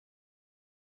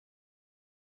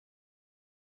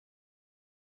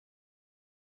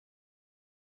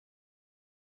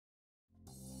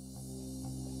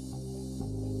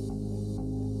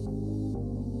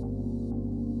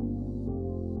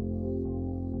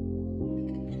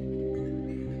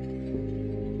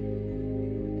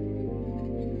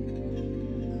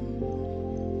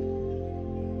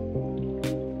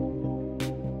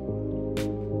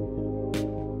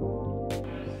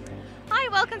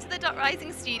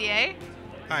Rising studio.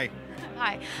 Hi.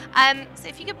 Hi. So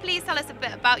if you could please tell us a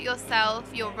bit about yourself,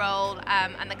 your role,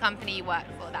 and the company you work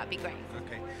for, that'd be great.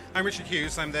 Okay. I'm Richard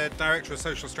Hughes. I'm the Director of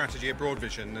Social Strategy at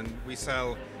BroadVision, and we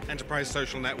sell enterprise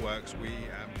social networks. We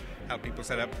help people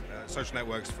set up social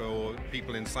networks for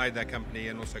people inside their company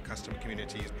and also customer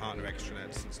communities, partner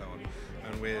extranets and so on.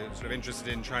 And we're sort of interested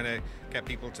in trying to get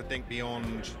people to think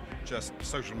beyond just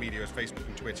social media as Facebook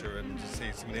and Twitter and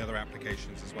see some of the other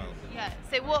applications as well. Yeah,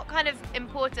 so what kind of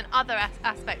important other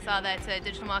aspects are there to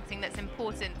digital marketing that's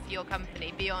important for your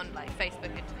company beyond like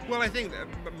Facebook and Twitter? Well, I think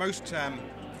that most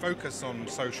focus on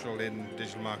social in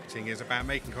digital marketing is about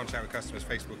making contact with customers,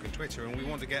 Facebook and Twitter, and we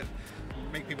want to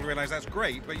make people realize that's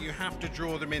great, but you have to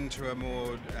draw them into a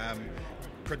more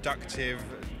productive,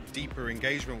 deeper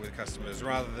engagement with customers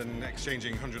rather than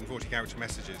exchanging 140 character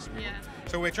messages. Yeah.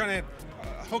 So we're trying to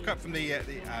hook up from the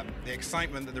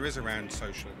excitement that there is around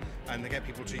social and to get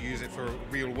people to use it for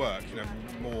real work,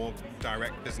 more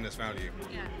direct business value.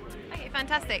 Yeah. Okay,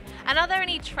 fantastic. And are there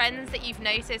any trends that you've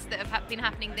noticed that have been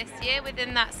happening this year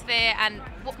within that sphere, and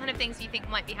what kind of things do you think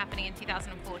might be happening in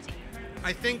 2014?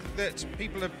 I think that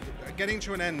people are getting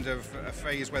to an end of a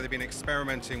phase where they've been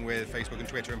experimenting with Facebook and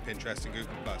Twitter and Pinterest and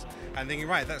Google+, and thinking,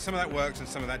 right, some of that worked and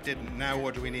some of that didn't. Now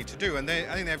what do we need to do? And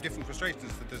I think they have different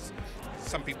frustrations. That there's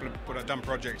some people have done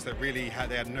projects that really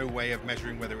they had no way of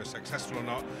measuring whether it was successful or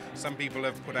not. Some people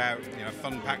have put out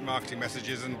fun-packed marketing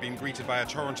messages and been greeted by a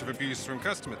torrent of abuse from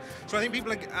customers. So I think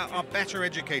people are better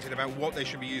educated about what they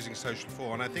should be using social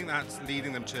for, and I think that's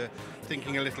leading them to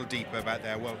thinking a little deeper about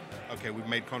okay, we've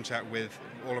made contact with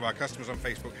all of our customers on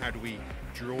Facebook, how do we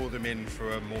draw them in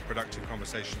for a more productive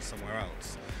conversation somewhere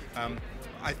else?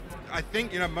 I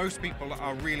think most people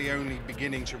are really only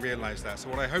beginning to realize that. So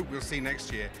what I hope we'll see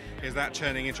next year is that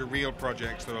turning into real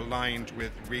projects that are aligned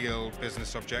with real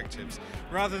business objectives,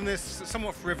 rather than this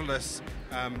somewhat frivolous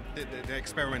the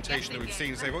experimentation that we've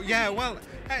seen. Say, well, yeah, well,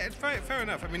 it's fair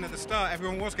enough. I mean, at the start,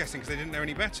 everyone was guessing because they didn't know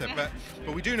any better. Yeah.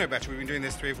 But we do know better. We've been doing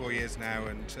this 3 or 4 years now,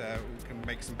 and we can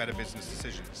make some better business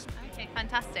decisions. Okay,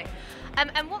 fantastic.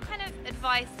 And what kind of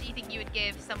advice do you think you would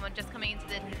give someone just coming into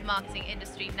the marketing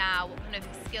industry now? What kind of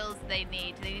skills do they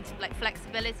need? Do they need like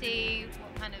flexibility?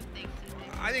 What kind of things?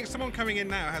 I think someone coming in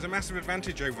now has a massive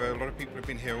advantage over a lot of people who've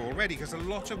been here already, because a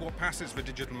lot of what passes for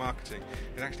digital marketing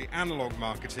is actually analog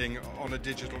marketing on a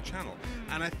digital channel.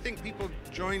 And I think people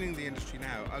joining the industry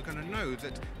now are going to know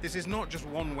that this is not just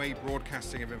one-way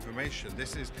broadcasting of information.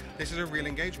 This is a real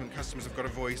engagement. Customers have got a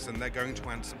voice and they're going to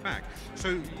answer back.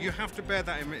 So you have to bear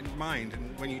that in mind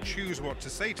when you choose what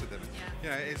to say to them.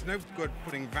 It's no good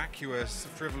putting vacuous,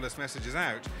 frivolous messages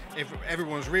out if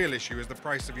everyone's real issue is the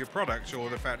price of your product or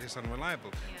the fact it's unreliable.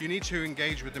 You need to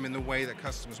engage with them in the way that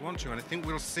customers want to, and I think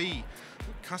we'll see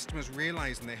customers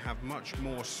realizing they have much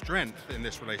more strength in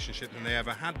this relationship than they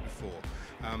ever had before.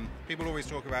 People always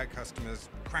talk about customers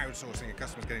crowdsourcing and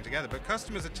customers getting together, but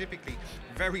customers are typically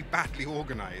very badly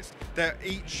organized. They're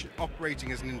each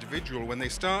operating as an individual. When they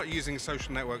start using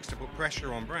social networks to put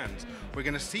pressure on brands, we're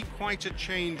going to see quite a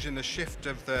change in the shift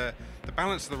of the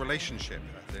balance of the relationship,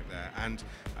 I think, there. And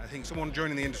I think someone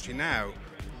joining the industry now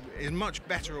is much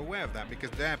better aware of that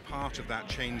because they're part of that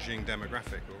changing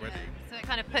demographic already. Yeah. So it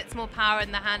kind of puts more power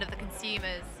in the hand of the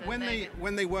consumers. When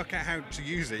they work out how to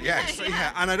use it, yes.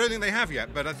 Yeah. And I don't think they have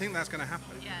yet, but I think that's going to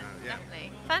happen. Yeah,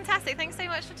 definitely. Fantastic. Thanks so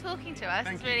much for talking to us.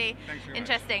 It's really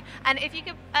interesting. Much. And if you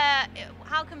could,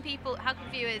 how can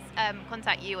viewers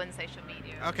contact you on social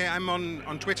media? Okay, I'm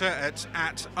on Twitter at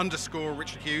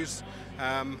 _Richard Hughes.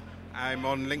 I'm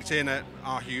on LinkedIn at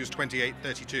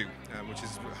rhughes2832, which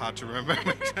is hard to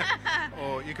remember.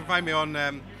 Or you can find me on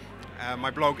my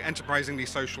blog,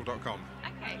 enterprisinglysocial.com.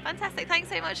 Okay, fantastic. Thanks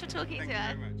so much for talking to us. Thank you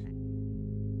very much.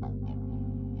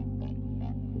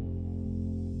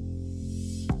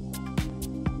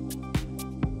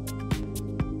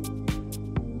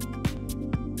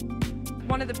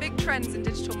 One of the big trends in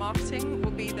digital marketing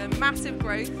will be the massive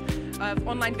growth of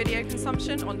online video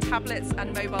consumption on tablets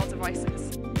and mobile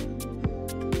devices.